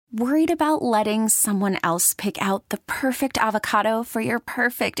Worried about letting someone else pick out the perfect avocado for your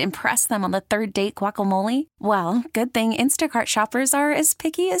perfect impress them on the third date guacamole? Well, good thing Instacart shoppers are as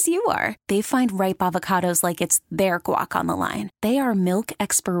picky as you are. They find ripe avocados like it's their guac on the line. They are milk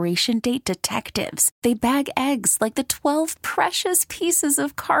expiration date detectives. They bag eggs like the 12 precious pieces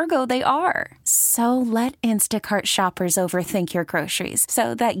of cargo they are. So let Instacart shoppers overthink your groceries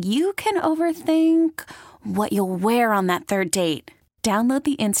so that you can overthink what you'll wear on that third date. Download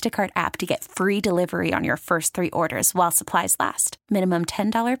the Instacart app to get free delivery on your first 3 orders while supplies last. Minimum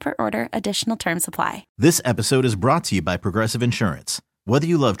 $10 per order. Additional terms apply. This episode is brought to you by Progressive Insurance. Whether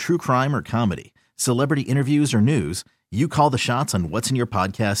you love true crime or comedy, celebrity interviews or news, you call the shots on what's in your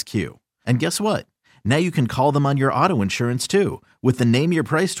podcast queue. And guess what? Now you can call them on your auto insurance too with the Name Your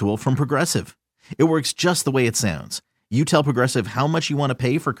Price tool from Progressive. It works just the way it sounds. You tell Progressive how much you want to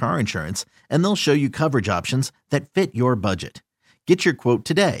pay for car insurance, and they'll show you coverage options that fit your budget. Get your quote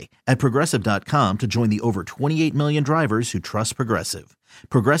today at Progressive.com to join the over 28 million drivers who trust Progressive.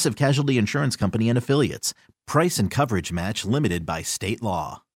 Progressive Casualty Insurance Company and Affiliates. Price and coverage match limited by state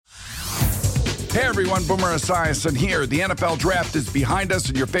law. Hey everyone, Boomer Esiason here. The NFL draft is behind us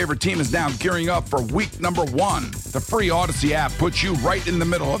and your favorite team is now gearing up for week number 1. The free Odyssey app puts you right in the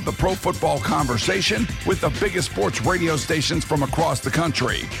middle of the pro football conversation with the biggest sports radio stations from across the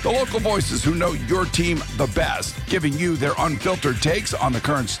country. The local voices who know your team the best, giving you their unfiltered takes on the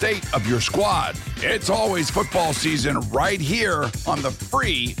current state of your squad. It's always football season right here on the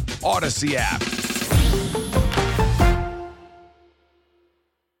free Odyssey app.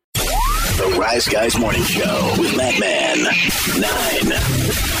 The Rise Guys Morning Show with Matt Man, 9,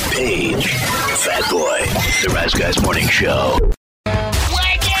 Paige, Fat Boy. The Rise Guys Morning Show. Wake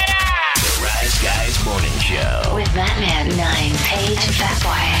it up! The Rise Guys Morning Show. With Matt Man, 9, Paige, and Fat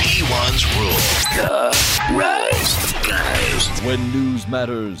Boy. P1's rule. The Rise Guys. When news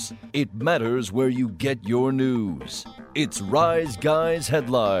matters, it matters where you get your news. It's Rise Guys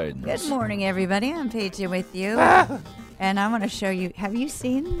Headlines. Good morning, everybody. I'm Paige here with you. And I want to show you. Have you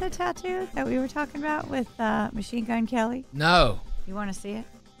seen the tattoo that we were talking about with Machine Gun Kelly? No. You want to see it?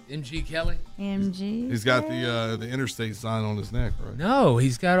 MG Kelly? MG. He's got the interstate sign on his neck, right? No,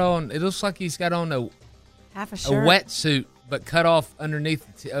 he's got on, it looks like he's got on half a a shirt. wetsuit, but cut off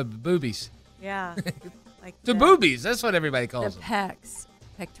underneath the boobies. Yeah. Like The boobies, that's what everybody calls the them. pecs,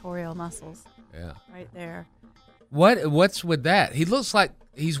 pectoral muscles. Yeah. Right there. What's with that? He looks like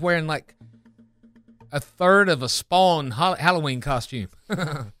he's wearing like a third of a Spawn Halloween costume.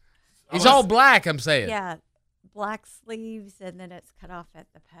 He's all black, I'm saying. Yeah. Black sleeves, and then it's cut off at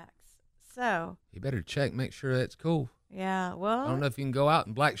the pecs. So. You better check, make sure that's cool. Yeah, well. I don't know if you can go out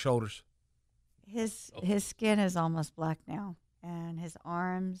in black shoulders. His skin is almost black now, and his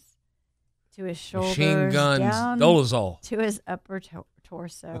arms to his shoulders, Machine guns, down Dolezal. to his upper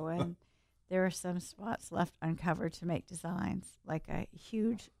torso, and there are some spots left uncovered to make designs, like a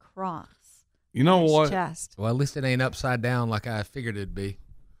huge cross. You know on his what? Chest. Well, at least it ain't upside down like I figured it'd be.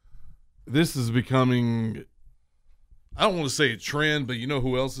 This is becoming, I don't want to say a trend, but you know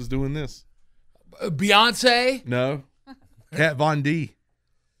who else is doing this? Beyonce? No. Kat Von D.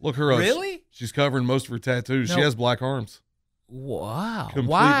 Look her up. Really? She's covering most of her tattoos. No. She has black arms. Wow. Completely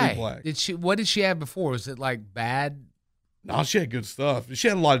Why? black. What did she have before? Was it like bad? No, she had good stuff. She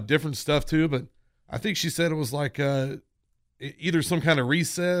had a lot of different stuff too, but I think she said it was like either some kind of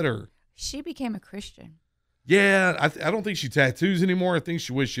reset or. She became a Christian. Yeah, I don't think she tattoos anymore. I think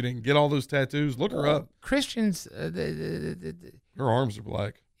she wished she didn't get all those tattoos. Look her up. Christians, Her arms are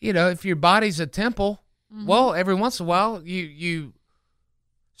black. you know, if your body's a temple, well, every once in a while, you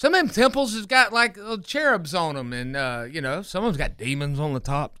some of them temples has got like little cherubs on them, and you know, some of them's got demons on the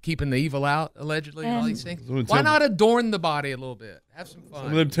top, keeping the evil out, allegedly, and all these things. Why not adorn the body a little bit? Have some fun.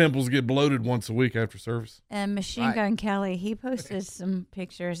 Some of them temples get bloated once a week after service. And Machine Gun Kelly, he posted some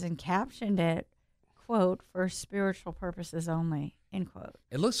pictures and captioned it, quote, for spiritual purposes only, end quote.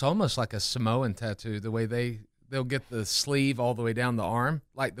 It looks almost like a Samoan tattoo, the way they'll get the sleeve all the way down the arm,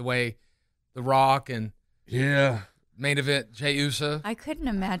 like the way The Rock and main event Jey Uso. I couldn't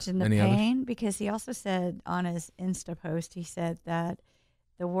imagine the pain because he also said on his Insta post, he said that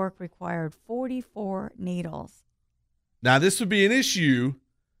the work required 44 needles. Now, this would be an issue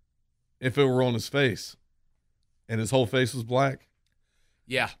if it were on his face and his whole face was black.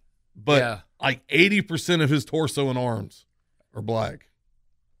 Yeah. But like 80% of his torso and arms are black.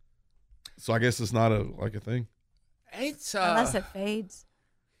 So I guess it's not a thing. It's unless it fades.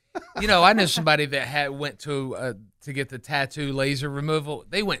 You know, I know somebody that went to get the tattoo laser removal.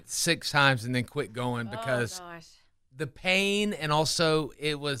 They went 6 times and then quit going because the pain, and also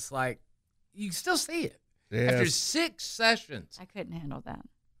it was like you can still see it after 6 sessions. I couldn't handle that.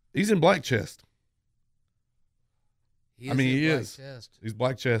 He's in black chest. He I mean, in he black is. chest. He's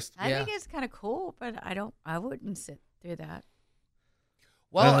black chest. I think it's kind of cool, but I wouldn't sit through that.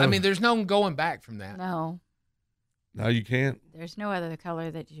 Well, I mean, there's no going back from that. No. No, you can't. There's no other color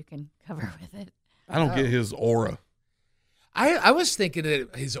that you can cover with it. I don't get his aura. I was thinking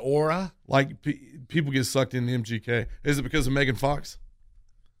that his aura. Like, people get sucked into MGK. Is it because of Megan Fox?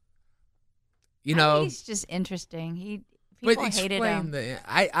 You I know, think he's just interesting. People hated him.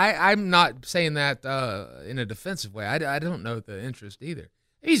 I'm not saying that in a defensive way. I don't know the interest either.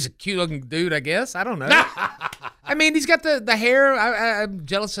 He's a cute looking dude, I guess. I don't know. I mean, he's got the hair. I'm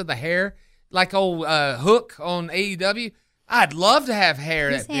jealous of the hair, like old Hook on AEW. I'd love to have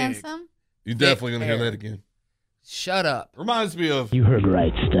hair He's that big. handsome. You're definitely going to hear hair. that again. Shut up. Reminds me of. You heard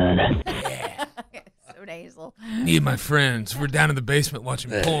right, stud. So nasal. Me and my friends, we're down in the basement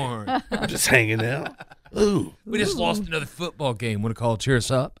watching porn. I'm just hanging out. Ooh. We just lost another football game. Want to call cheer us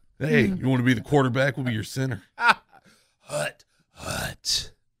up? Hey, you want to be the quarterback? We'll be your center. Hut.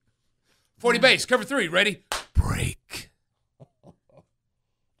 40 base, cover 3, ready? Break.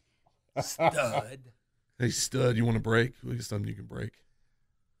 Stud. Hey, stud, you want to break? Look at something you can break.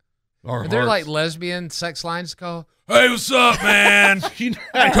 Our Are there hearts. like lesbian sex lines to call? Hey, what's up, man?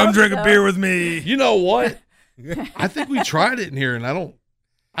 Come drink a beer with me. You know what? I think we tried it in here, and I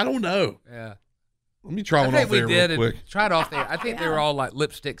don't know. Yeah. Let me try I one think off we there did real quick. it. Try it off there. I think they were all like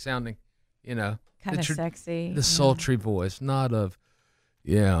lipstick sounding, you know. Kind of sexy. The sultry voice, not of,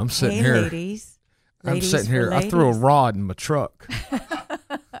 yeah, I'm sitting Hey, here. ladies. I'm Ladies sitting for here. I threw a ladies. rod in my truck.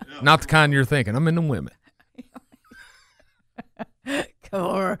 Not the kind you're thinking. I'm into women. Come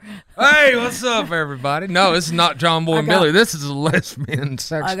on. Hey, what's up, everybody? No, this is not John Boy Miller. This is a lesbian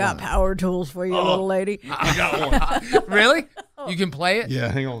sex I got line. power tools for you, little lady. I got one. Really? You can play it? Yeah,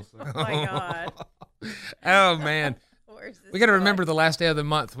 hang on a second. Oh, my God. Oh, man. Where's this We got to going? remember the last day of the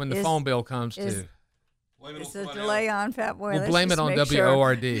month when the Is- phone bill comes, is- too. It's a delay on Fat Boy. We'll Let's blame it just on make sure.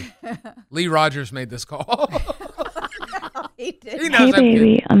 WORD. Lee Rogers made this call. He did. He knows Hey, I'm kidding.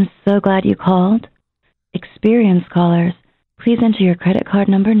 baby, I'm so glad you called. Experienced callers, please enter your credit card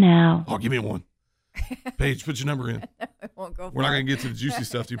number now. Oh, give me one. Paige, put your number in. It won't go We're not far. going to get to the juicy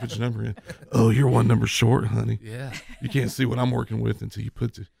stuff till you put your number in. Oh, you're one number short, honey. Yeah. You can't see what I'm working with until you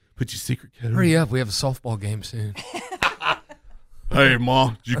put your secret code. Hurry up. We have a softball game soon. Hey,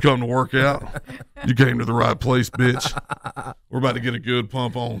 Ma, did you come to work out? You came to the right place, bitch. We're about to get a good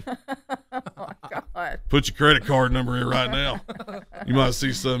pump on. Oh, God. Put your credit card number in right now. You might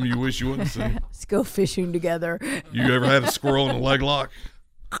see something you wish you wouldn't see. Let's go fishing together. You ever had a squirrel in a leg lock?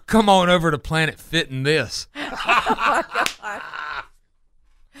 Come on over to Planet Fit and this.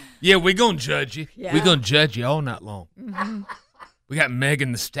 Yeah, we're going to judge you. Yeah. We're going to judge you all night long. Mm-hmm. We got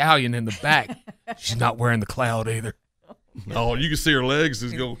Megan the Stallion in the back. She's not wearing the cloud either. Oh, you can see her legs.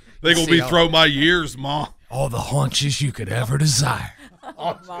 They're going to See be how- throw my years, Ma. All the haunches you could ever desire.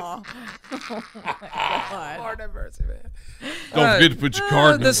 Oh, Ma. Oh, my God. Lord have mercy, man. Don't forget to put your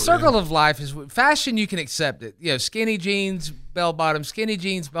card number The circle in. of life is fashion. You can accept it. You know, skinny jeans, bell bottoms, skinny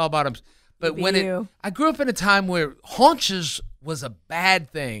jeans, bell bottoms. But Be when you. I grew up in a time where haunches was a bad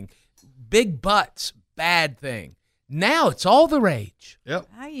thing, big butts, bad thing. Now it's all the rage. Yep.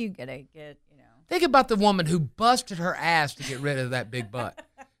 How you gonna get, Think about the woman who busted her ass to get rid of that big butt.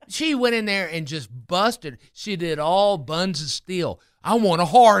 She went in there and just busted. She did all buns of steel. I want a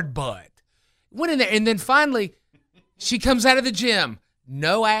hard butt. Went in there, and then finally, she comes out of the gym.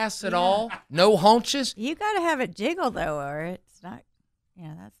 No ass at all. No haunches. You got to have it jiggle, though, or it's not,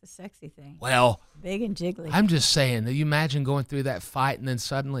 that's the sexy thing. Well, Big and jiggly. I'm just saying, you imagine going through that fight and then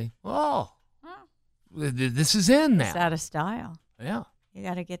suddenly, this is in It's now. out of style. Yeah. You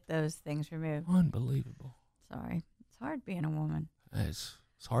got to get those things removed. Unbelievable. Sorry. It's hard being a woman. It's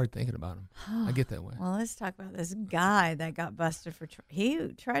hard thinking about them. I get that way. Well, let's talk about this guy that got busted for. He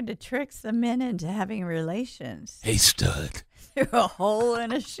tried to trick some men into having relations Hey, stud. through a hole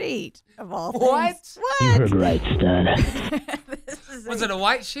in a sheet of all What? things. You What? heard right, stud. This is Was it a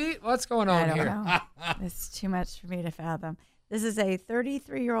white sheet? What's going on I don't here? know. It's too much for me to fathom. This is a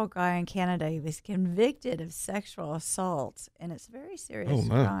 33-year-old guy in Canada. He was convicted of sexual assault, and it's a very serious Oh,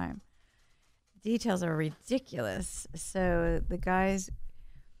 no. crime. Details are ridiculous. So the guy's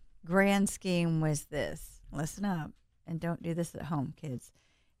grand scheme was this. Listen up, and don't do this at home, kids.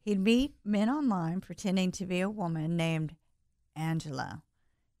 He'd meet men online pretending to be a woman named Angela.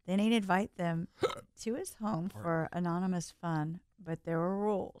 Then he'd invite them to his home for anonymous fun, but there were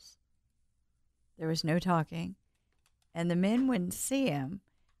rules. There was no talking, and the men wouldn't see him,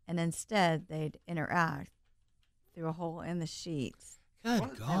 and instead they'd interact through a hole in the sheets Good that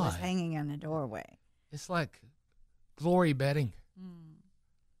was God. hanging in the doorway. It's like glory betting.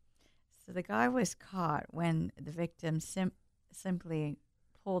 So the guy was caught when the victim simply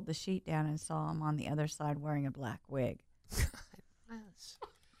pulled the sheet down and saw him on the other side wearing a black wig.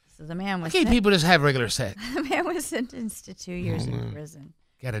 So the man was. Why can't people just have regular sex? The man was sentenced to 2 years in prison.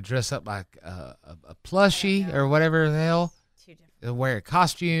 Got to dress up like a plushie or whatever the hell. Too different. Wear a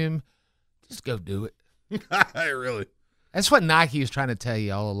costume. Just go do it. Really? That's what Nike was trying to tell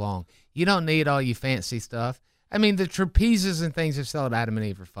you all along. You don't need all you fancy stuff. I mean, the trapezes and things are sold Adam and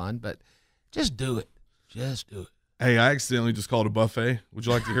Eve for fun, but just do it. Just do it. Hey, I accidentally just called a buffet. Would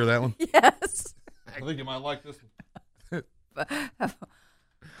you like to hear that one? Yes. I think you might like this one.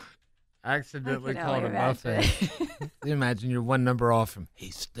 Accidentally I can called a only buffet. Imagine you're one number off from Hey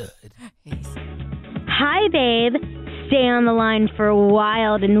Stud. Hi, babe. Stay on the line for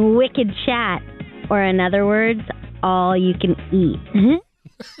wild and wicked chat. Or in other words, all you can eat.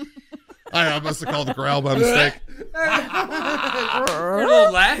 I must have called the corral by mistake. Your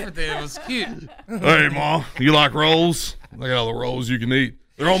little laugh at them was cute. Hey, Ma, you like rolls? Look at all the rolls you can eat.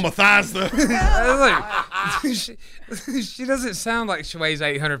 They're on my thighs, though. She doesn't sound like she weighs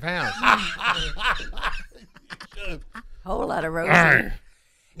 800 pounds. Whole lot of roses. Hey,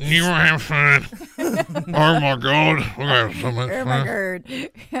 you want to have fun? Oh, my God. We're going to have so much Oh, my fun.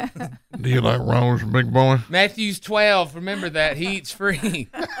 God. Do you like rolls, big boy? Matthew's 12. Remember that. He eats free.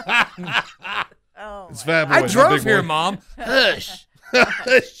 It's Fat Boy. I not drove Big here, Boy. Mom. Hush.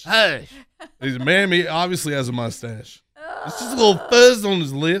 Hush. He's a man. He obviously has a mustache. It's just a little fuzz on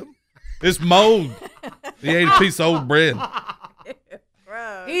his lip. It's mold. He ate a piece of old bread.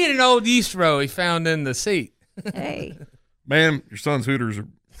 He ate an old yeast roll he found in the seat. Hey. Man, your son's hooters are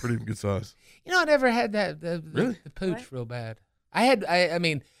pretty good size. You know, I never had that. Really? The pooch real bad. I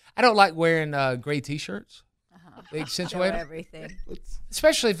mean, I don't like wearing gray T-shirts. They accentuate Show it. everything.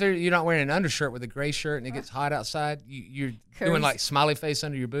 Especially if you're not wearing an undershirt with a gray shirt and it gets hot outside. You're doing Curves. like smiley face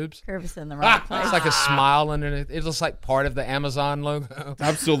under your boobs. Curves in the right place. It's like a smile underneath. It looks like part of the Amazon logo.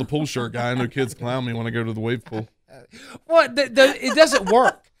 I'm still the pool shirt guy. I know kids clown me when I go to the wave pool. What? It doesn't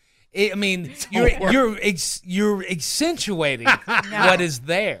work. I mean, you're accentuating what is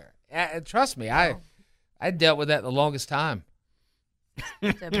there. Trust me, I dealt with that the longest time.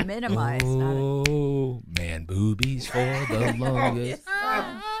 To minimize. Oh, man, boobies for the longest.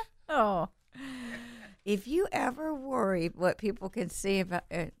 Oh. If you ever worry what people can see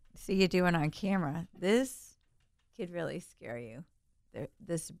you doing on camera, this could really scare you.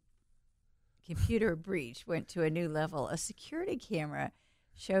 This computer breach went to a new level. A security camera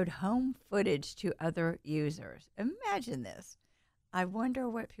showed home footage to other users. Imagine this. I wonder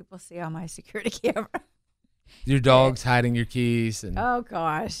what people see on my security camera. Your dog's hiding your keys and Oh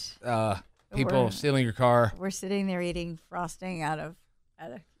gosh. people stealing your car. We're sitting there eating frosting out of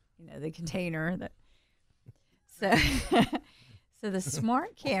the container that. So the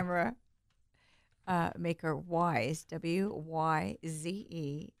smart camera maker Wyze,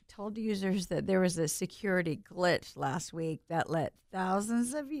 WYZE, told users that there was a security glitch last week that let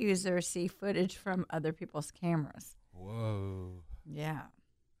thousands of users see footage from other people's cameras. Whoa. Yeah.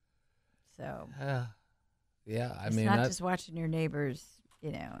 So Yeah, I it's mean, not that'd just watching your neighbors,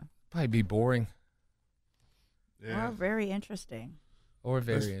 probably be boring or very interesting. or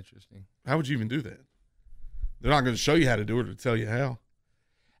very interesting. How would you even do that? They're not going to show you how to do it or tell you how.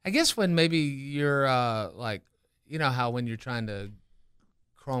 I guess when maybe you're like, you know how when you're trying to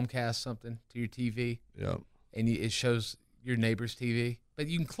Chromecast something to your TV, Yeah. and it shows your neighbor's TV, but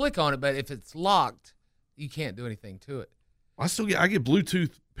you can click on it, but if it's locked, you can't do anything to it. I get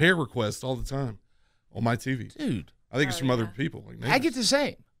Bluetooth pair requests all the time on my TV. Dude. I think it's from other people. Like I get the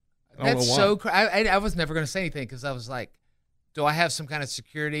same. I don't That's know why. so I was never going to say anything because I was like, do I have some kind of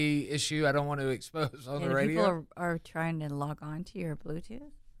security issue I don't want to expose on the radio? People are trying to log on to your Bluetooth?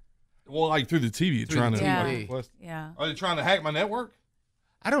 Well, like through the TV, you're Through trying the to TV. like, request. Yeah. Are they trying to hack my network?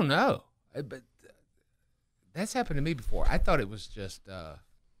 I don't know, but that's happened to me before. I thought it was just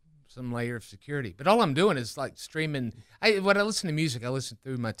some layer of security, but all I'm doing is like streaming. When I listen to music, I listen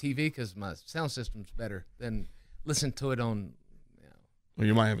through my TV because my sound system's better than listen to it on Well,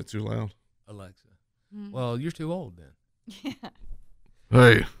 you might have it too loud. Alexa. Well, you're too old then.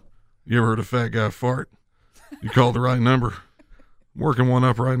 Hey, you ever heard a fat guy fart? You called the right number. I'm working one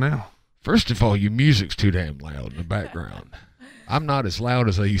up right now. First of all, your music's too damn loud in the background. I'm not as loud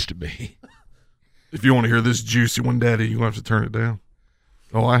as I used to be. If you want to hear this juicy one, Daddy, you're going to have to turn it down.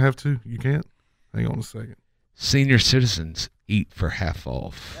 Oh, I have to? You can't? Hang on a second. Senior citizens eat for half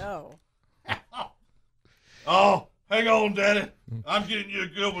off. Oh. Oh, hang on, Daddy. I'm getting you a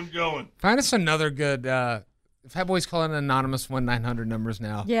good one going. Find us another good Fat Boy's calling anonymous 1-900 numbers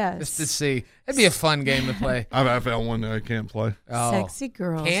now. Yes. Just to see. It'd be a fun game to play. I found one that I can't play. Oh. Sexy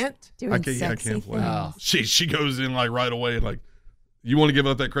girls. Can't? Doing I can't sexy play. Oh. She goes in like right away and like, you want to give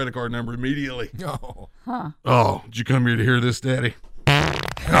up that credit card number immediately. Oh. Huh. Oh, did you come here to hear this, Daddy? Oh.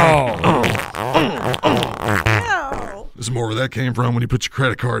 No. This is more where that came from when you put your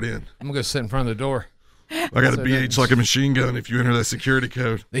credit card in. I'm going to go sit in front of the door. I got a So BH like a machine gun if you enter that security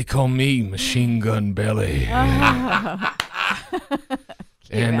code. They call me Machine Gun Belly. And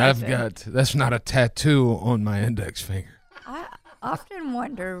I've got, that's not a tattoo on my index finger. I often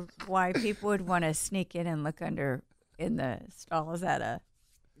wonder why people would want to sneak in and look under in the stalls at a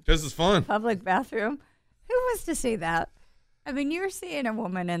This is fun. public bathroom. Who wants to see that? I mean, you're seeing a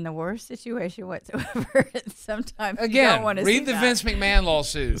woman in the worst situation whatsoever. And sometimes you Again, don't want to see read the that. Vince McMahon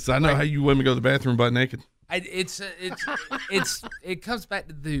lawsuit. So I know how you women go to the bathroom butt naked. It comes back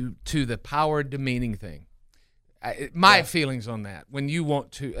to the power demeaning thing. My feelings on that. When you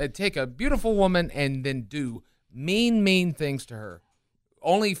want to take a beautiful woman and then do mean things to her,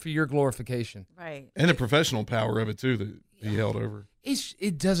 only for your glorification. Right. And the professional power of it, too, that he held over.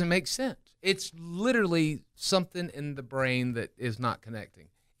 It doesn't make sense. It's literally something in the brain that is not connecting,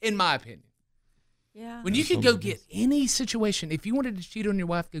 in my opinion. Yeah. When you could go get any situation, if you wanted to cheat on your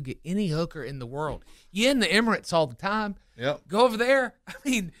wife, go get any hooker in the world. You're in the Emirates all the time. Yep. Go over there. I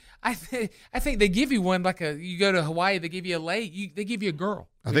mean, I think they give you one you go to Hawaii, they give you they give you a girl.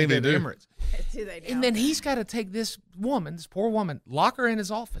 I think they do. Emirates. Do they And then he's got to take this poor woman, lock her in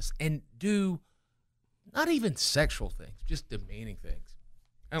his office, and do not even sexual things, just demeaning things.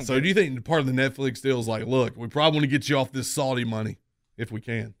 So do you think part of the Netflix deal is like, look, we probably want to get you off this Saudi money if we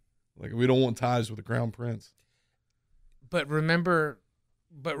can. Like, we don't want ties with the Crown Prince. But remember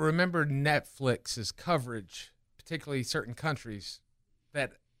Netflix's coverage, particularly certain countries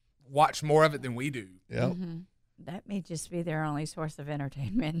that watch more of it than we do. Yeah. Mm-hmm. That may just be their only source of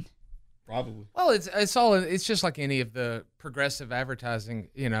entertainment. Probably. Well, it's just like any of the progressive advertising.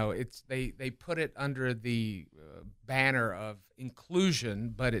 You know, they put it under the banner of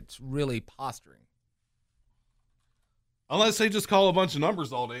inclusion, but it's really posturing. Unless they just call a bunch of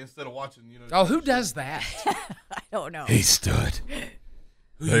numbers all day instead of watching, Oh, who does that? I don't know. Hey, stud.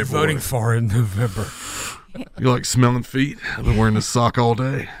 Who Hey, you voting boy. for in November? You like smelling feet? I've been wearing this sock all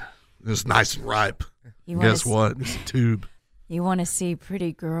day. It's nice and ripe. You wanna Guess what? It's a tube. You want to see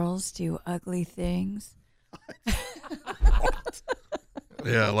pretty girls do ugly things?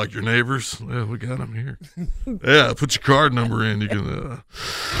 Yeah, like your neighbors. Yeah, we got them here. Yeah, put your card number in. You can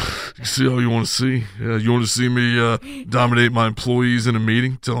see all you want to see. Yeah, you want to see me dominate my employees in a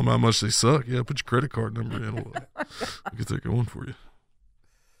meeting, tell them how much they suck. Yeah, put your credit card number in. We'll get that going for you.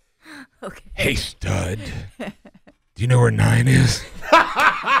 Okay. Hey, stud. Do you know where 9 is?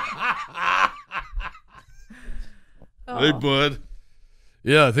 Hey, bud.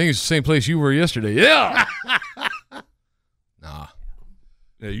 Yeah, I think it's the same place you were yesterday. Yeah. Nah.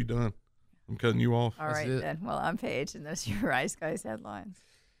 Yeah, you done. I'm cutting you off. All right, then. Well, I'm Paige, and those are your Rise Guys headlines.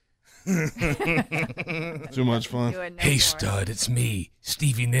 Too much fun. Hey, stud, it's me,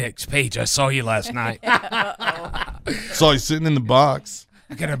 Stevie Nicks. Paige, I saw you last night. Saw you sitting in the box.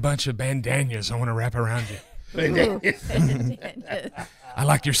 I got a bunch of bandanas I want to wrap around you. Ooh. I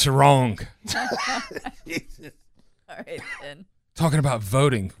like your sarong. All right, then. Talking about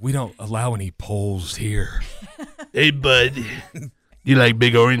voting, we don't allow any polls here. Hey, bud. You like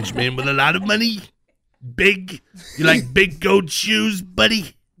big orange men with a lot of money? Big? You like big gold shoes,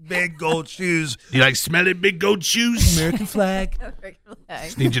 buddy? Big gold shoes. You like smelling big gold shoes? American flag.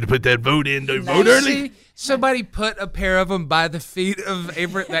 Just need you to put that vote in. Don't vote early. See, somebody put a pair of them by the feet of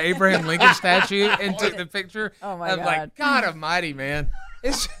the Abraham Lincoln statue and took the picture. Oh, my I'm God. like, God almighty, man.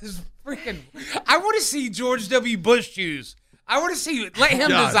 It's just freaking. I want to see George W. Bush shoes. I want to see, let him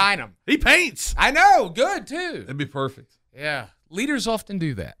God. design them. He paints. I know. Good, too. That'd be perfect. Yeah. Leaders often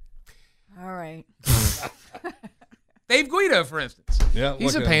do that. All right. Dave Guido, for instance. Yeah,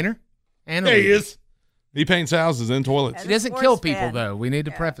 He's a look at painter. And a There he leader. is. He paints houses and toilets. He doesn't Sports kill people, fan. though. We need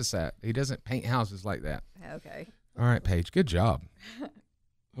to preface that. He doesn't paint houses like that. Okay. All right, Paige. Good job. That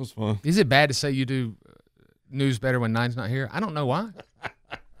was fun. Is it bad to say you do news better when 9's not here? I don't know why.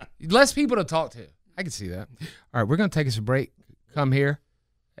 Less people to talk to. I can see that. All right, we're going to take us a break. Come here.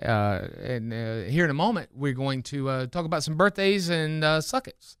 And here in a moment, we're going to talk about some birthdays and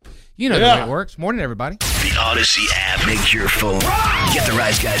suck-its. You know the way it works. Morning, everybody. The Odyssey app makes your phone. Get the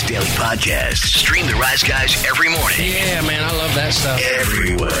Rise Guys Daily Podcast. Stream the Rise Guys every morning. Yeah, man, I love that stuff.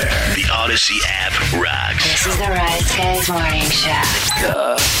 Everywhere. The Odyssey app rocks. This is the Rise Guys Morning Show.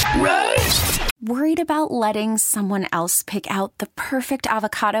 The Rise. Worried about letting someone else pick out the perfect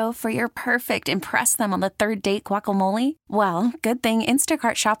avocado for your perfect impress them on the third date guacamole? Well, good thing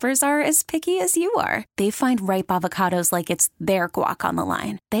Instacart shoppers are as picky as you are. They find ripe avocados like it's their guac on the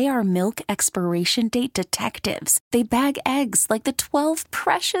line. They are milk expiration date detectives. They bag eggs like the 12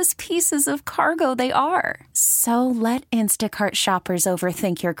 precious pieces of cargo they are. So let Instacart shoppers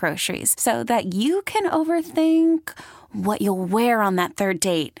overthink your groceries so that you can overthink what you'll wear on that third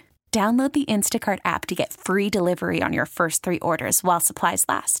date. Download the Instacart app to get free delivery on your first 3 orders while supplies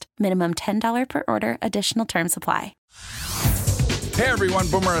last. Minimum $10 per order. Additional terms apply. Hey everyone,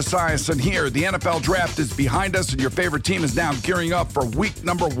 Boomer Esiason here. The NFL Draft is behind us and your favorite team is now gearing up for week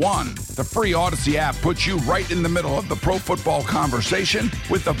number 1. The free Odyssey app puts you right in the middle of the pro football conversation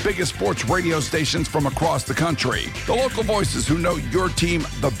with the biggest sports radio stations from across the country. The local voices who know your team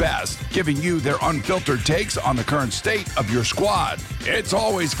the best, giving you their unfiltered takes on the current state of your squad. It's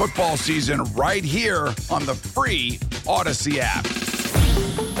always football season right here on the free Odyssey app.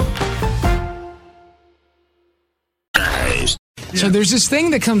 So there's this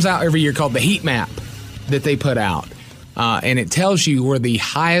thing that comes out every year called the heat map that they put out. And it tells you where the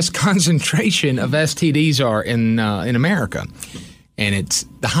highest concentration of STDs are in America. And it's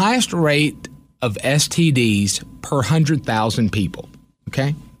the highest rate of STDs per 100,000 people.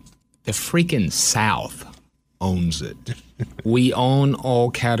 Okay? The freaking South owns it. We own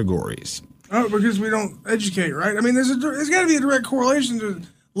all categories. Oh, because we don't educate, right? I mean, there's got to be a direct correlation to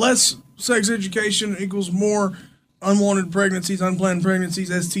less sex education equals more unwanted pregnancies, unplanned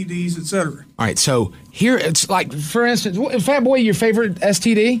pregnancies, STDs, etc. All right, so here it's like, for instance, Fat Boy, your favorite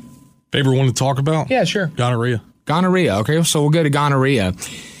STD? Favorite one to talk about? Yeah, sure. Gonorrhea. Gonorrhea, okay, so we'll go to gonorrhea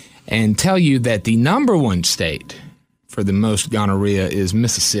and tell you that the number 1 state for the most gonorrhea is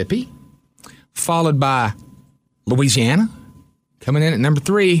Mississippi, followed by Louisiana, coming in at number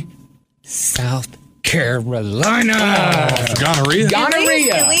 3, South Carolina. Gonorrhea.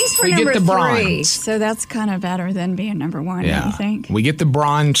 Gonorrhea. At least for we number get the 3. bronze. So that's kind of better than being number 1, Yeah, don't you think? we get the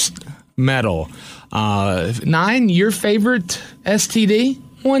bronze medal. 9, your favorite STD?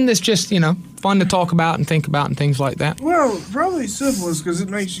 One that's just, fun to talk about and think about and things like that. Well, probably syphilis because it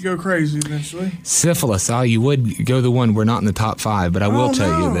makes you go crazy eventually. Syphilis. Oh, you would go the one. We're not in the top 5, but I will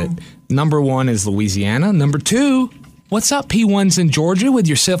tell you that number 1 is Louisiana. Number 2, what's up, P1s in Georgia with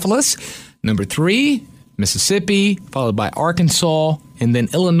your syphilis? Number 3, Mississippi, followed by Arkansas, and then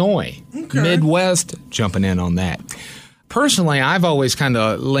Illinois. Okay. Midwest, jumping in on that. Personally, I've always kind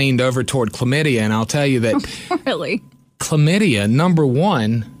of leaned over toward chlamydia, and I'll tell you that Really? chlamydia, number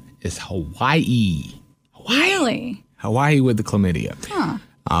 1, is Hawaii. Really? Hawaii with the chlamydia.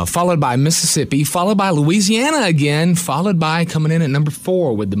 Huh. Followed by Mississippi, followed by Louisiana again, followed by, coming in at number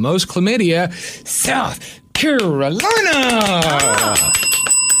 4 with the most chlamydia, South Carolina. Oh.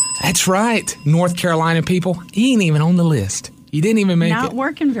 That's right. North Carolina people, he ain't even on the list. He didn't even make it. Not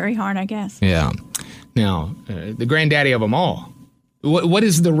working very hard, I guess. Yeah. Now, the granddaddy of them all. What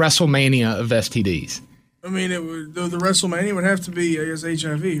is the WrestleMania of STDs? I mean, the WrestleMania would have to be, I guess,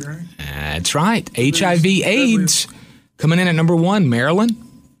 HIV, right? That's right. HIV, AIDS. Coming in at number 1, Maryland.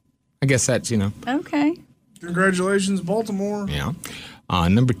 I guess that's, Okay. Congratulations, Baltimore. Yeah.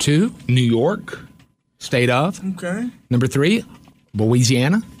 Number 2, New York, state of. Okay. Number 3,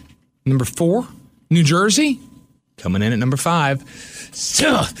 Louisiana. Number 4, New Jersey. Coming in at number 5,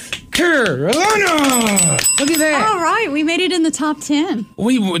 South Carolina. Look at that. All right, we made it in the top 10.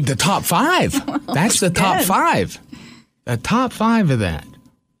 The top 5. Well, that's the top good. 5. The top 5 of that.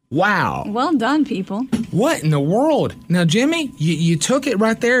 Wow. Well done, people. What in the world? Now, Jimmy, you took it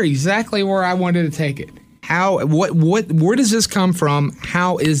right there exactly where I wanted to take it. Where does this come from?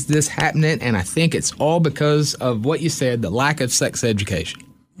 How is this happening? And I think it's all because of what you said, the lack of sex education.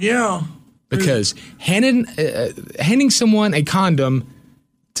 Yeah. Because handing someone a condom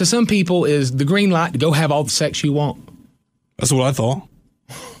to some people is the green light to go have all the sex you want. That's what I thought.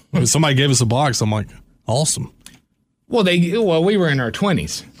 When somebody gave us a box, I'm like, awesome. Well, we were in our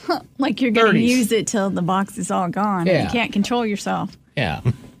 20s. Like you're going to 30s. use it till the box is all gone. Yeah. You can't control yourself. Yeah.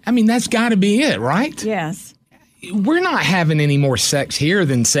 I mean, that's got to be it, right? Yes. We're not having any more sex here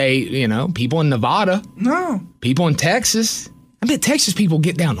than, say, people in Nevada. No. People in Texas. I bet Texas people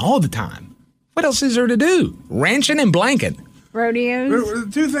get down all the time. What else is there to do? Ranching and blanking.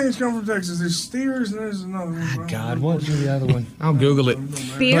 Rodeos. 2 things come from Texas. There's steers and there's another one. God, what's the other one? I'll Google it.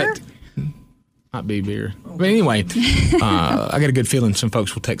 Beer? Might be beer. But anyway, I got a good feeling some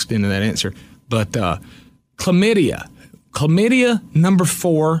folks will text into that answer. But chlamydia. Chlamydia, number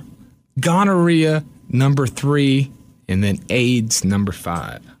 4. Gonorrhea, number 3. And then AIDS, number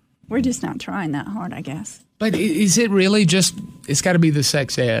 5. We're just not trying that hard, I guess. But is it really just, it's got to be the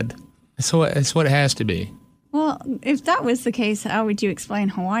sex ed. It's what it has to be. Well, if that was the case, how would you explain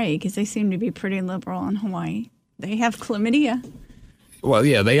Hawaii? Because they seem to be pretty liberal in Hawaii. They have chlamydia. Well,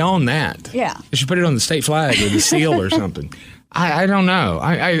 yeah, they own that. Yeah. They should put it on the state flag or the seal or something. I don't know.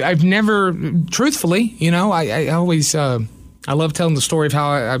 I've never, truthfully, I always, I love telling the story of how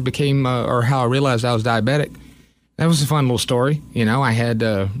I became, or how I realized I was diabetic. That was a fun little story. I had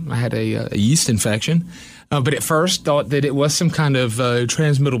a yeast infection, but at first thought that it was some kind of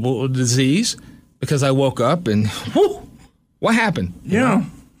transmittable disease because I woke up and, whoo, what happened? Yeah.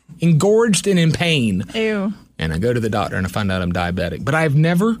 Engorged and in pain. Ew. And I go to the doctor and I find out I'm diabetic. But I've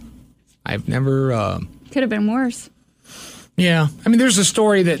never. Could have been worse. Yeah. I mean, there's a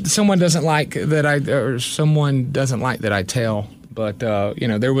story that someone doesn't like that I tell. But,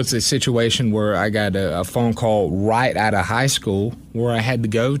 there was a situation where I got a phone call right out of high school where I had to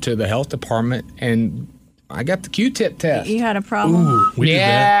go to the health department and I got the Q-tip test. You had a problem? Ooh,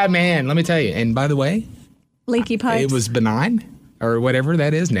 yeah, man. Let me tell you. And by the way, leaky pipes? It was benign or whatever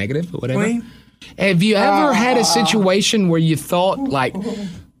that is, negative, whatever. Clean? Have you ever had a situation where you thought like,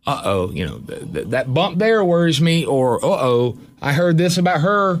 uh-oh, that bump there worries me, or uh-oh, I heard this about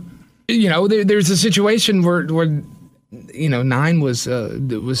her. There's a situation where Nine was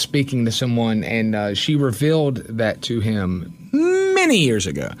speaking to someone, and she revealed that to him many years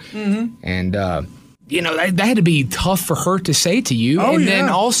ago. Mm-hmm. And, that had to be tough for her to say to you. Oh, and yeah. then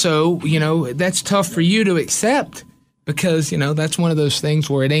also, that's tough for you to accept. Because, that's one of those things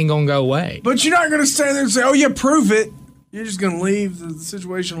where it ain't going to go away. But you're not going to stand there and say, oh, yeah, prove it. You're just going to leave the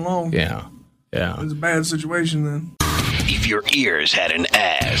situation alone. Yeah. It's a bad situation then. If your ears had an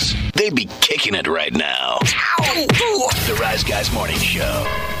ass, they'd be kicking it right now. The Rise Guys Morning Show.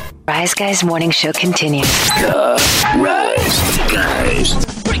 Rise Guys Morning Show continues. The Rise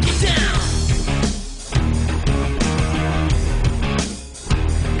Guys. Break it down.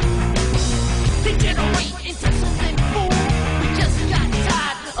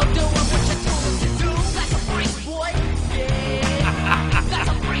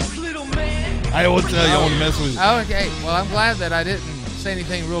 I will tell you, I want to mess with you. Okay, well, I'm glad that I didn't say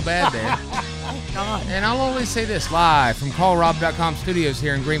anything real bad there. God. And I'll only say this live from CallRob.com studios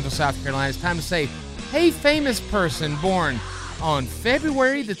here in Greenville, South Carolina. It's time to say, hey, famous person born on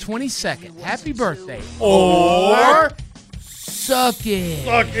February the 22nd, happy birthday. Or suck it.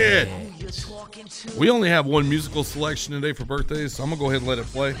 Suck it. We only have one musical selection today for birthdays, so I'm going to go ahead and let it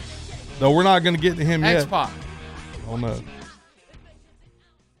play. Though we're not going to get to him yet. X-Pop. Oh, no.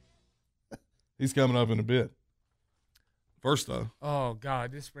 He's coming up in a bit. First, though. Oh,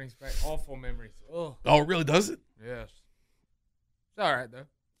 God, this brings back awful memories. Oh, it really does it? Yes. It's all right, though.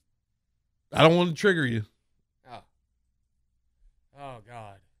 I don't want to trigger you. Oh,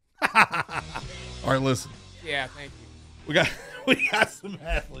 God. All right, listen. Yeah, thank you. We got some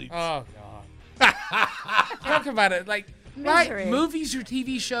athletes. Oh, God. Talk about it. Like, right, movies or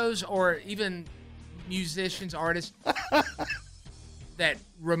TV shows or even musicians, artists that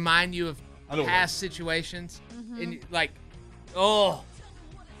remind you of past situations. Mm-hmm. And like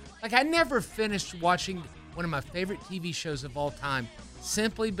I never finished watching one of my favorite TV shows of all time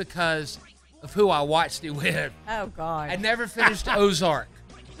simply because of who I watched it with. Oh, God. I never finished Ozark.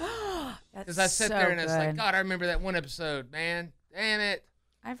 Because I sat so there and I was like, good. God, I remember that one episode, man. Damn it.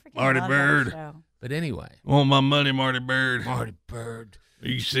 I forget Marty about Bird. that show. But anyway. Want my money, Marty Bird. Marty Bird.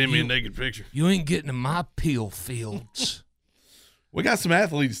 You send me a naked picture. You ain't getting in my peel fields. We got some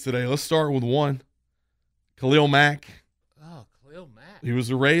athletes today. Let's start with one. Khalil Mack. Oh, Khalil Mack. He was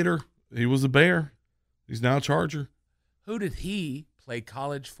a Raider. He was a Bear. He's now a Charger. Who did he play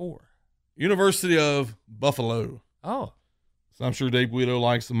college for? University of Buffalo. Oh. So I'm sure Dave Guido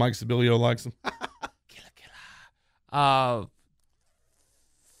likes him. Mike Sibilio likes him.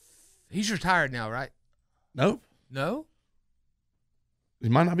 He's retired now, right? Nope. No? He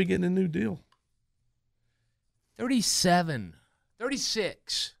might not be getting a new deal. 37,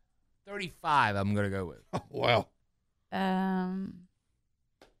 36, 35 I'm going to go with. Oh, wow.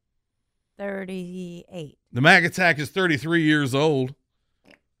 38. The Mac Attack is 33 years old.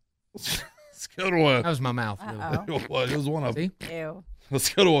 Let's go to a... That was my mouth. Really. It was one of them. Ew.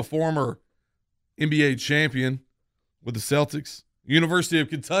 Let's go to a former NBA champion with the Celtics. University of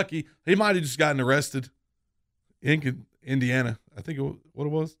Kentucky. He might have just gotten arrested in Indiana. I think what it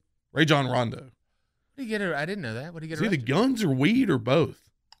was. Rajon Rondo. What did he get? I didn't know that. What did he get It's either arrested? guns or weed or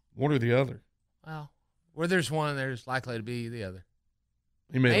both. One or the other. Well, where there's one, there's likely to be the other.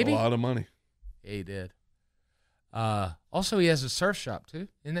 He made Maybe. a lot of money. Yeah, he did. Also, he has a surf shop, too.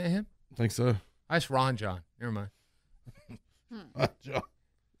 Isn't that him? I think so. That's Ron John. Never mind. John.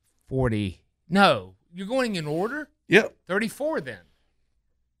 40. No. You're going in order? Yep. 34 then.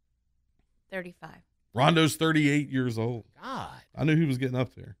 35. Rondo's 38 years old. God. I knew he was getting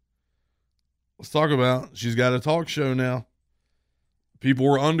up there. Let's talk about, she's got a talk show now. People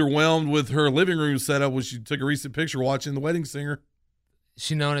were underwhelmed with her living room setup when she took a recent picture watching The Wedding Singer. Is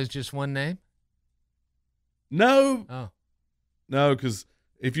she known as just one name? No. Oh. No, because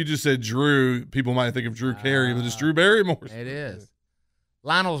if you just said Drew, people might think of Drew Carey, but it's Drew Barrymore. It is.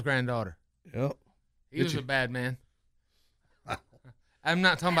 Lionel's granddaughter. Yep. He was a bad man. I'm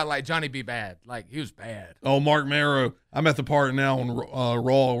not talking about like Johnny B. Bad. Like, he was bad. Oh, Mark Marrow. I'm at the part now on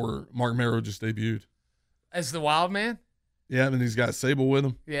Raw where Mark Marrow just debuted. As the Wild Man? Yeah, and he's got Sable with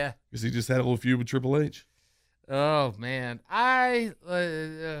him. Yeah. Because he just had a little feud with Triple H. Oh, man.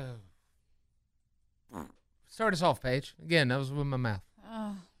 Start us off, Paige. Again, that was with my mouth.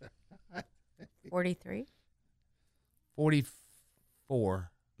 43.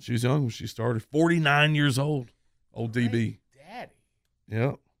 44. She was young when she started. 49 years old. Old DB. Daddy.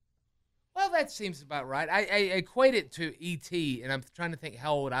 Yep. Well, that seems about right. I equate it to E.T., and I'm trying to think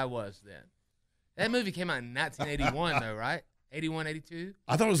how old I was then. That movie came out in 1981, though, right? 81, 82?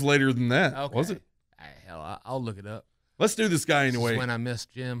 I thought it was later than that. Okay. Was it? Hell, I'll look it up. Let's do this guy anyway. This is when I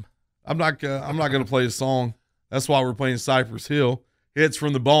missed Jim. I'm not going to play a song. That's why we're playing Cypress Hill. Hits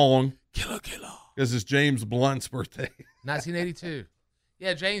from the Bong. Killer. Because it's James Blunt's birthday. 1982.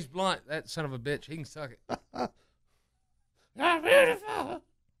 Yeah, James Blunt, that son of a bitch, he can suck it. You're beautiful.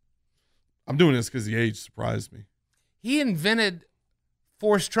 I'm doing this because the age surprised me. He invented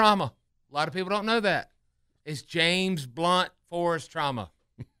forced trauma. A lot of people don't know that. It's James Blunt forced trauma.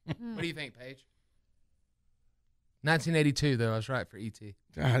 What do you think, Paige? 1982, though. I was right for E.T.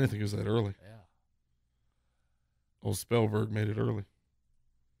 I didn't think it was that early. Yeah. Old Spellberg made it early.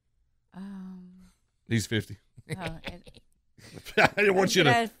 He's 50. I didn't want you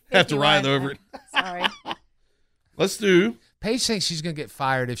to have to ride over it. Sorry. Let's do. Paige thinks she's going to get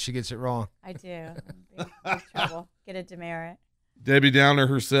fired if she gets it wrong. I do. Big trouble. Get a demerit. Debbie Downer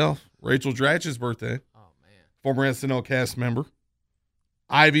herself. Rachel Dratch's birthday. Oh, man. Former SNL cast member.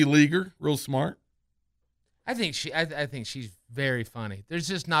 Ivy Leaguer. Real smart. I think she's very funny. There's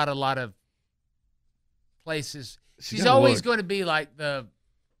just not a lot of places. She's always going to be like the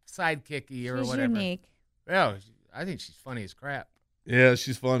sidekicky or whatever. She's unique. Yeah, I think she's funny as crap. Yeah,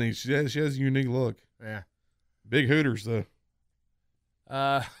 she's funny. She has a unique look. Yeah. Big Hooters, though.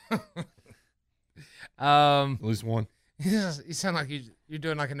 At least one. You sound like you're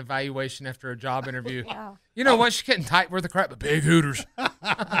doing like an evaluation after a job interview. Yeah. You know what? She's getting tight worth of crap, but Big Hooters.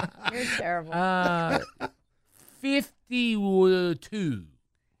 You're terrible. 52.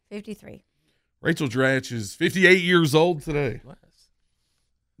 53. Rachel Dratch is 58 years old today.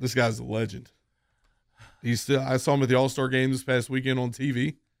 This guy's a legend. I saw him at the All-Star game this past weekend on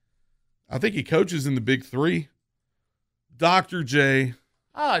TV. I think he coaches in the Big Three. Dr. J.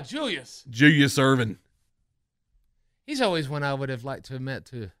 Julius. Julius Erving. He's always one I would have liked to have met,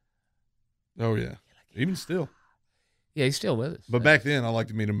 too. Oh, yeah. Even still. Yeah, he's still with us. But back then, I liked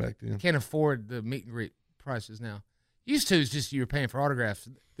to meet him back then. Can't afford the meet and greet prices now. Used to, it's just you were paying for autographs.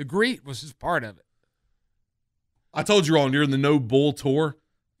 The greet was just part of it. I told you wrong. During the No Bull tour,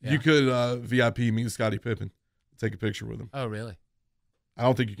 Yeah. you could VIP meet Scottie Pippen, take a picture with him. Oh, really? I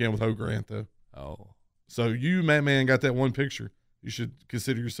don't think you can with Ho Grant, though. Oh. So you, man, got that one picture. You should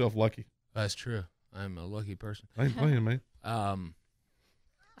consider yourself lucky. That's true. I'm a lucky person. I ain't playing, man.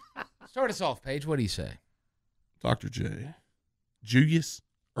 Start us off, Paige. What do you say? Dr. J. Julius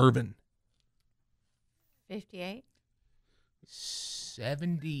Erving. 58.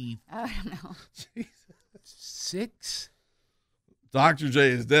 70. I don't know. 6. Dr. J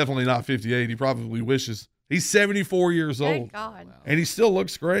is definitely not 58. He probably wishes. He's 74 years old. Thank God. Wow. And he still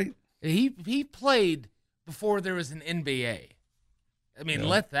looks great. He played before there was an NBA. I mean,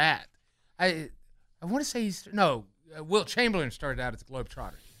 let that. I want to say Wilt Chamberlain started out at the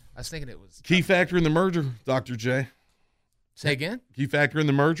Globetrotters. I was thinking it was. Key factor in the merger, Dr. J. Say again? Key factor in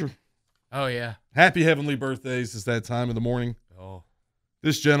the merger. Oh, yeah. Happy heavenly birthdays. It's that time of the morning. Oh.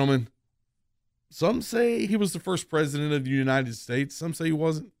 This gentleman, some say he was the first president of the United States. Some say he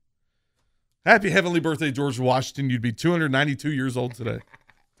wasn't. Happy heavenly birthday, George Washington. You'd be 292 years old today.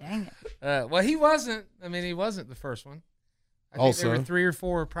 Dang it. Well, he wasn't. I mean, he wasn't the first one. I think Also, there were 3 or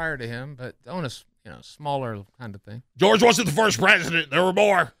 4 prior to him, but on a smaller kind of thing. George wasn't the first president. There were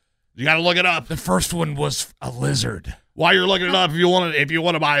more. You got to look it up. The first one was a lizard. While you're looking it up, if you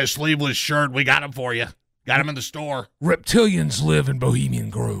want to buy a sleeveless shirt, we got them for you. Got them in the store. Reptilians live in Bohemian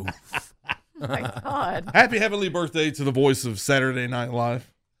Grove. Oh my God. Happy heavenly birthday to the voice of Saturday Night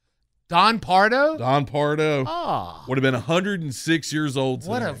Live. Don Pardo? Don Pardo. Oh. Would have been 106 years old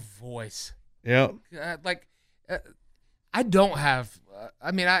today. What a voice. Yep. I don't have.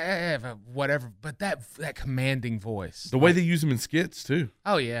 I mean, I have a whatever, but that commanding voice. The way they use him in skits too.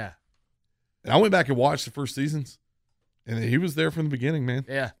 Oh yeah. And I went back and watched the first seasons, and he was there from the beginning, man.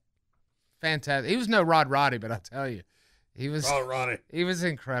 Yeah. Fantastic. He was no Rod Roddy, but I tell you, he was. Rod Roddy. He was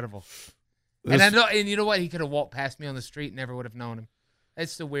incredible. And I know, and you know what? He could have walked past me on the street, never would have known him.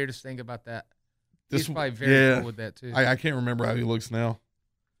 That's the weirdest thing about that. He's probably very cool with that too. I can't remember how he looks now.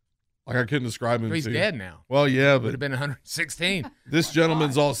 Like I couldn't describe him. He's dead now. Well, yeah, but would have been 116. This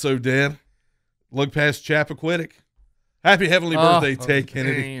gentleman's also dead. Look past Chappaquiddick. Happy heavenly birthday, Ted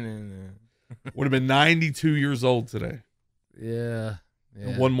Kennedy. Would have been 92 years old today. Yeah.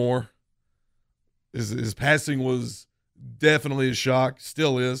 And one more. His passing was definitely a shock.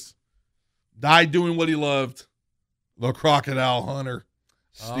 Still is. Died doing what he loved. The crocodile hunter,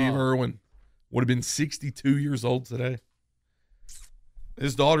 Steve Irwin. Would have been 62 years old today.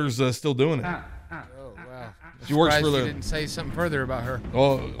 His daughter's still doing it. Oh, wow. She works for you the. didn't say something further about her.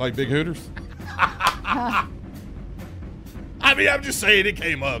 Oh, like Big Hooters? I mean, I'm just saying it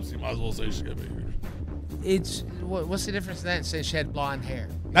came up, so you might as well say she got Big Hooters. It's what's the difference in that and saying she had blonde hair?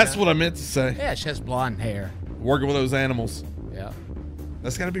 That's what I meant to say. Yeah, she has blonde hair. Working with those animals. Yeah.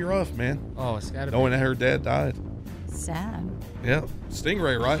 That's got to be rough, man. Oh, it's got to be. Knowing that her dad died. Sad. Yeah.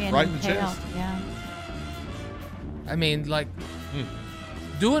 Stingray, right in the chest. Yeah. I mean, like,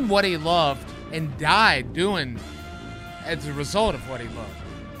 doing what he loved and died doing as a result of what he loved.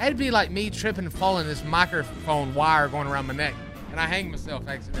 That'd be like me tripping and falling this microphone wire going around my neck, and I hang myself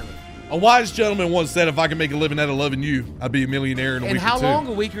accidentally. A wise gentleman once said, if I could make a living out of loving you, I'd be a millionaire in a week or two. And how long?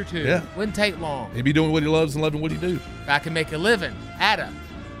 A week or two? Yeah. Wouldn't take long. He'd be doing what he loves and loving what he do. If I could make a living out of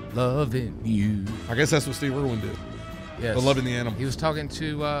loving you. I guess that's what Steve Irwin did. Yes. But loving the animal. He was talking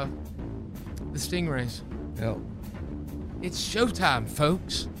to the Stingrays. Yeah. It's showtime,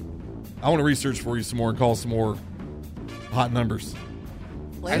 folks. I want to research for you some more and call some more hot numbers.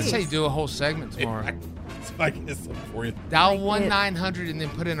 I'd say do a whole segment tomorrow. I get something for you. Dial 1-900 and then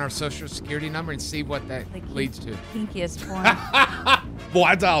put in our social security number and see what that leads to. Kinkiest form. Boy,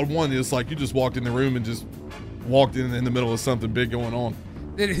 I dialed one. It's like you just walked in the room and just walked in the middle of something big going on.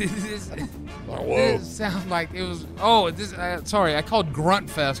 This sounds like it was. Oh, sorry, I called Grunt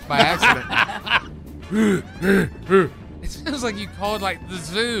Fest by accident. It sounds like you called like the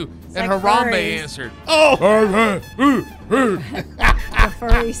zoo and like Harambe furries. answered. The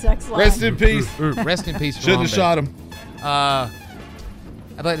furry sex line. Rest in peace. Rest in peace, Shouldn't have Harambe. shot him.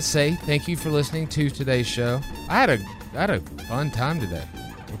 I'd like to say thank you for listening to today's show. I had a fun time today.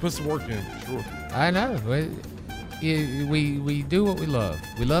 We put some work in, sure. I know. We do what we love.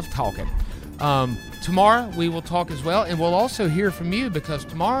 We love talking. Tomorrow we will talk as well, and we'll also hear from you because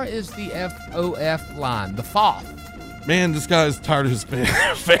tomorrow is the FOF line, the FOF. Man, this guy's tired of his family.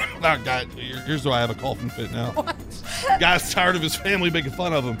 Here's why I have a coughing fit now. What? Guy's tired of his family making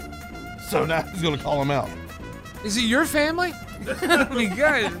fun of him. So now he's going to call him out. Is it your family? I mean,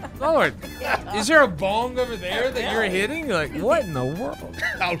 guys, Lord, is there a bong over there that you're hitting? Like, what in the world?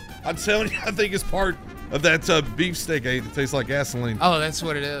 I'm telling you, I think it's part of that beefsteak I ate that tastes like gasoline. Oh, that's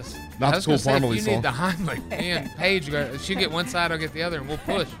what it is. Not the Cool Parmalee if you need song. the Heimlich, me and Paige, she'll get one side, I'll get the other, and we'll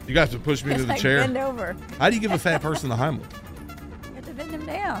push. You guys have to push me into the Like chair. bend over. How do you give a fat person the Heimlich? You have to bend him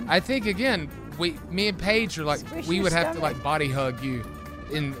down. I think, again, me and Paige are like, Squish we your would have to stomach. like body hug you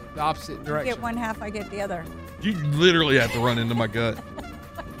in the opposite You direction. get one half, I get the other. You literally have to run into my gut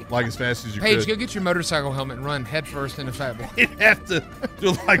like as fast as you Paige, could. go get your motorcycle helmet and run head first into fat boy. You'd have to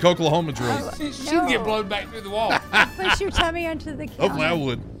do like Oklahoma drills. She'd get blown back through the wall. Push your tummy onto the counter. Hopefully I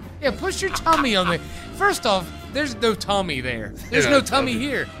would. Yeah, push your tummy on there. First off, there's no tummy there. There's Yeah, no tummy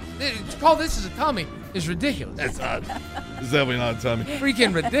here. To call this as a tummy is ridiculous. That's not. It's definitely not a tummy.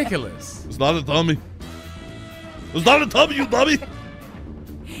 Freaking ridiculous. It's not a tummy. It's not a tummy, you dummy.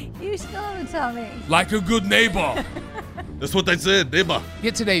 You still have a tummy. Like a good neighbor. That's what they said, neighbor.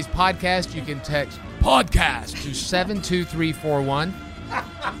 Get today's podcast. You can text podcast to 72341.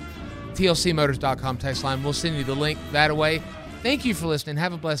 TLCmotors.com text line. We'll send you the link that way. Thank you for listening.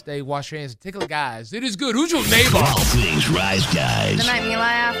 Have a blessed day. Wash your hands and tickle guys. It is good. Who's your neighbor? All things Rise Guys. They make me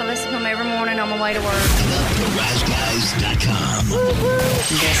laugh. I listen to them every morning on my way to work. RiseGuys.com.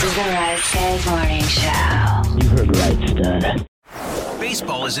 This is the Rise Guys Morning Show. You heard right, stud.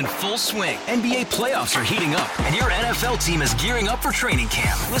 Baseball is in full swing. NBA playoffs are heating up, and your NFL team is gearing up for training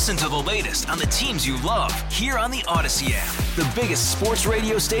camp. Listen to the latest on the teams you love here on the Odyssey app. The biggest sports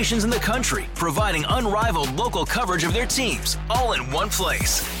radio stations in the country, providing unrivaled local coverage of their teams, all in one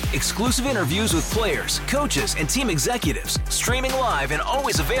place. Exclusive interviews with players, coaches, and team executives, streaming live and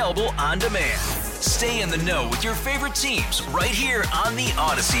always available on demand. Stay in the know with your favorite teams right here on the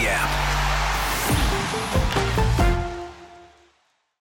Odyssey app.